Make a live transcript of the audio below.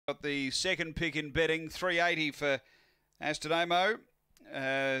Got the second pick in betting, $3.80 for Astronamo,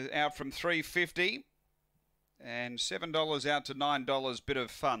 out from $3.50. And $7 out to $9, bit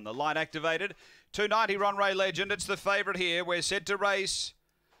of fun. The light activated. $2.90 Ronray Legend. It's the favourite here. We're set to race.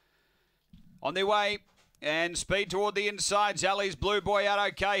 On their way. And speed toward the inside. Zally's Blue Boy out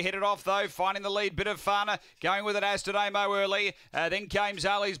okay. Hit it off though. Finding the lead. Bit of fun. Going with it Astronamo early. Then came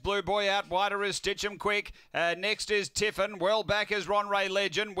Zally's Blue Boy out. Wider is Stitch 'em Quick. Next is Tiffin. Well back is Ronray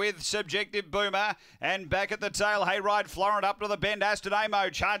Legend with Subjective Boomer. And back at the tail. Hayride Florent up to the bend.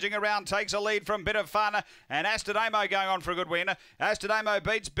 Astronamo charging around. Takes a lead from Bit of Fun. And Astronamo going on for a good win. Astronamo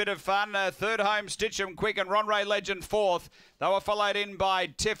beats Bit of Fun. Third home Stitch 'em Quick and Ronray Legend fourth. They were followed in by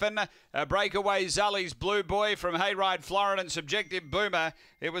Tiffin. Breakaway Zally's Blue Boy from Hayride Florent and Subjective Boomer.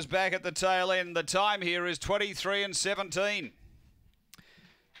 It was back at the tail end. The time here is 23:17.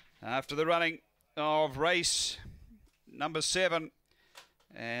 After the running of race number 7.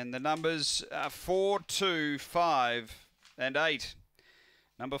 And the numbers are 4, 2, 5 and 8.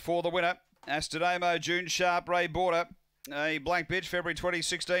 Number 4, the winner. Astronamo, June Sharp, Ray Border. A blank bitch, February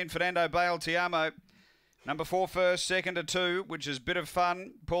 2016, Fernando Bale, Tiamo. Number 4 first, second to 2, which is Bit of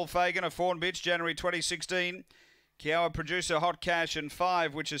Fun. Paul Fagan, a fawn bitch, January 2016. Kiowa Producer, Hot Cash, and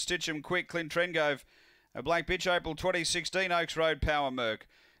 5, which is Stitch 'em Quick, Clint Trengove. A blank bitch, April 2016, Oaks Road, Power Merc.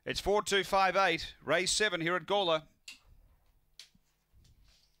 It's 4, 2, 5, 8, race 7 here at Gawler.